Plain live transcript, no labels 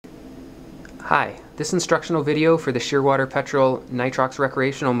Hi, this instructional video for the Shearwater Petrel Nitrox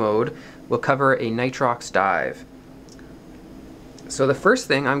Recreational mode will cover a nitrox dive. So the first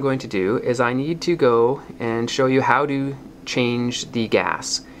thing I'm going to do is I need to go and show you how to change the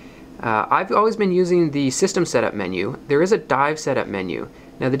gas. I've always been using the system setup menu. There is a dive setup menu.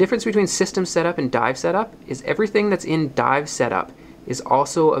 Now the difference between system setup and dive setup is everything that's in dive setup is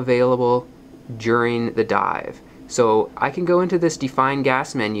also available during the dive. So I can go into this define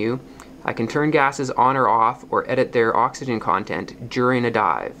gas menu. I can turn gases on or off or edit their oxygen content during a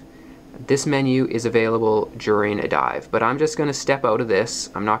dive. This menu is available during a dive, but I'm just going to step out of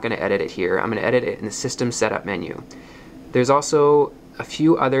this. I'm not going to edit it here. I'm going to edit it in the system setup menu. There's also a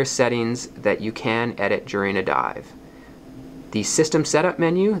few other settings that you can edit during a dive. The system setup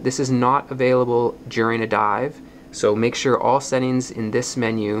menu, this is not available during a dive, so make sure all settings in this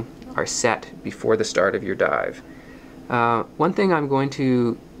menu are set before the start of your dive. One thing I'm going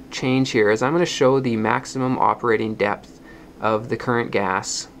to change here is I'm going to show the maximum operating depth of the current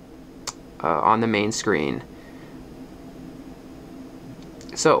gas on the main screen.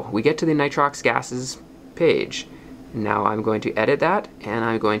 So we get to the Nitrox Gases page. Now I'm going to edit that, and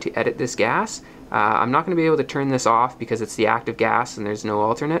I'm going to edit this gas. I'm not going to be able to turn this off because it's the active gas and there's no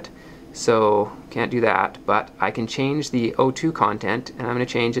alternate, so can't do that, but I can change the O2 content, and I'm going to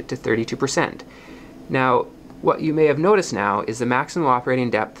change it to 32%. Now what you may have noticed now is the maximum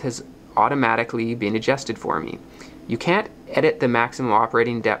operating depth has automatically been adjusted for me. You can't edit the maximum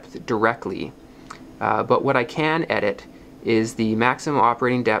operating depth directly, but what I can edit is the maximum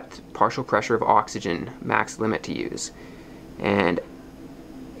operating depth partial pressure of oxygen max limit to use. And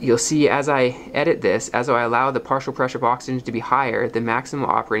you'll see as I edit this, as I allow the partial pressure of oxygen to be higher, the maximum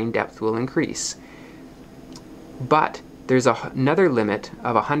operating depth will increase. But there's another limit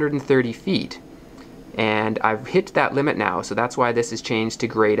of 130 feet. And I've hit that limit now, so that's why this is changed to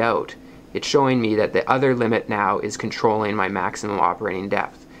grayed out. It's showing me that the other limit now is controlling my maximum operating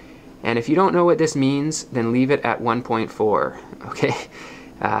depth. And if you don't know what this means, then leave it at 1.4. Okay,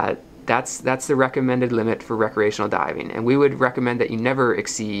 that's the recommended limit for recreational diving, and we would recommend that you never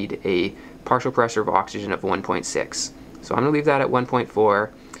exceed a partial pressure of oxygen of 1.6. So I'm going to leave that at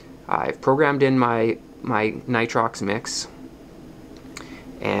 1.4. I've programmed in my nitrox mix,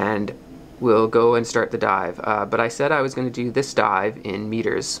 and we'll go and start the dive. But I said I was going to do this dive in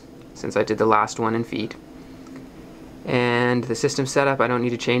meters since I did the last one in feet. And the system setup, I don't need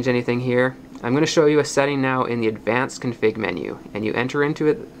to change anything here. I'm going to show you a setting now in the advanced config menu, and you enter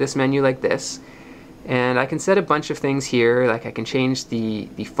into this menu like this, and I can set a bunch of things here, like I can change the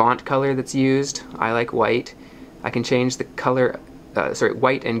font color that's used. I like white. I can change the color,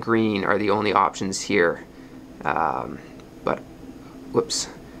 white and green are the only options here, but whoops,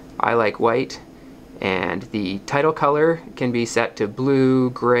 I like white. And the title color can be set to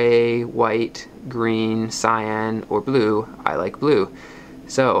blue, gray, white, green, cyan, or blue. I like blue.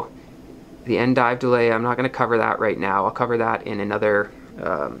 So the end dive delay, I'm not going to cover that right now. I'll cover that in another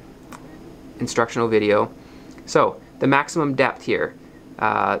instructional video. So the maximum depth here,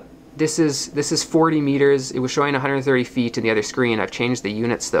 this is 40 meters. It was showing 130 feet in the other screen. I've changed the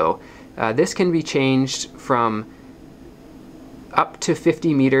units though. This can be changed from up to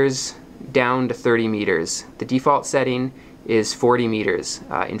 50 meters down to 30 meters. The default setting is 40 meters.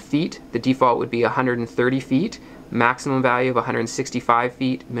 In feet, the default would be 130 feet, maximum value of 165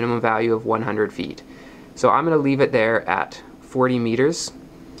 feet, minimum value of 100 feet. So I'm going to leave it there at 40 meters,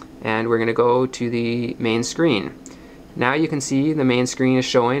 and we're going to go to the main screen. Now you can see the main screen is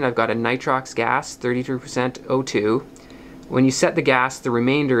showing I've got a nitrox gas, 32% O2. When you set the gas, the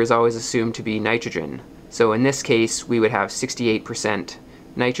remainder is always assumed to be nitrogen. So in this case, we would have 68%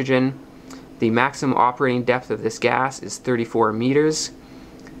 nitrogen. The maximum operating depth of this gas is 34 meters,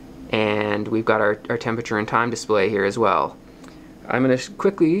 and we've got our temperature and time display here as well. I'm going to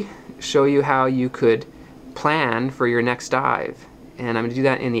quickly show you how you could plan for your next dive, and I'm going to do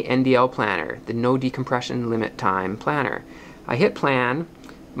that in the NDL planner, the No Decompression Limit Time planner. I hit plan.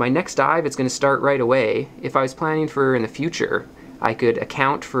 My next dive is going to start right away. If I was planning for in the future, I could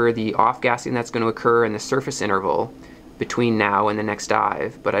account for the off-gassing that's going to occur in the surface interval between now and the next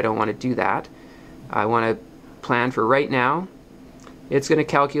dive, but I don't want to do that. I want to plan for right now. It's going to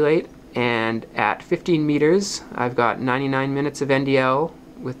calculate, and at 15 meters I've got 99 minutes of NDL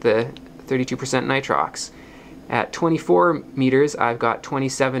with the 32% nitrox. At 24 meters I've got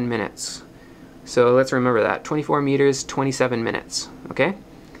 27 minutes. So let's remember that, 24 meters, 27 minutes. Okay?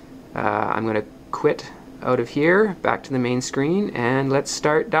 I'm going to quit out of here, back to the main screen, and let's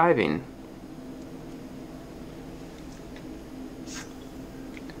start diving.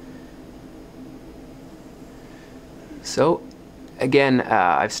 So Again,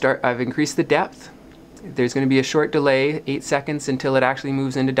 I've increased the depth. There's going to be a short delay, 8 seconds, until it actually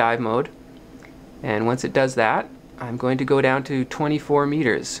moves into dive mode. And once it does that, I'm going to go down to 24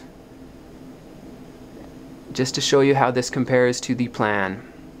 meters, just to show you how this compares to the plan.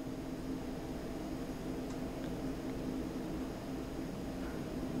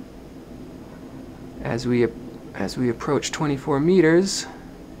 As we approach 24 meters,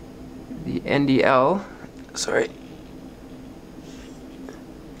 the NDL,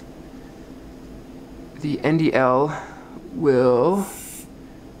 the NDL will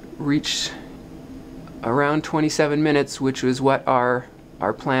reach around 27 minutes, which was what our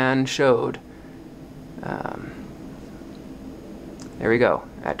plan showed. There we go.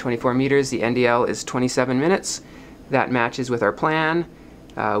 At 24 meters, the NDL is 27 minutes. That matches with our plan.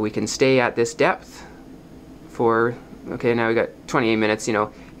 We can stay at this depth for, okay, now we got 28 minutes. You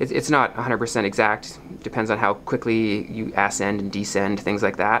know, it's not 100% exact. Depends on how quickly you ascend and descend, things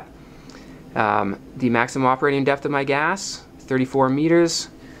like that. The maximum operating depth of my gas, 34 meters.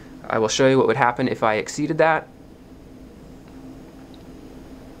 I will show you what would happen if I exceeded that.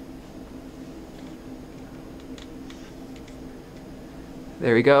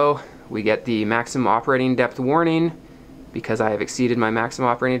 There we go. We get the maximum operating depth warning because I have exceeded my maximum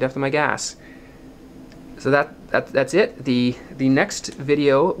operating depth of my gas. So that's it. The next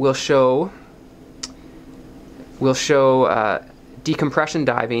video will show decompression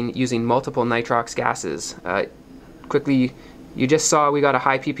diving using multiple nitrox gases. Quickly, you just saw we got a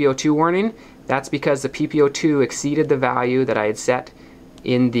high PPO2 warning. That's because the PPO2 exceeded the value that I had set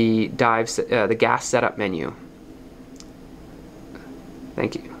in the gas setup menu.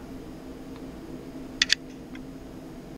 Thank you.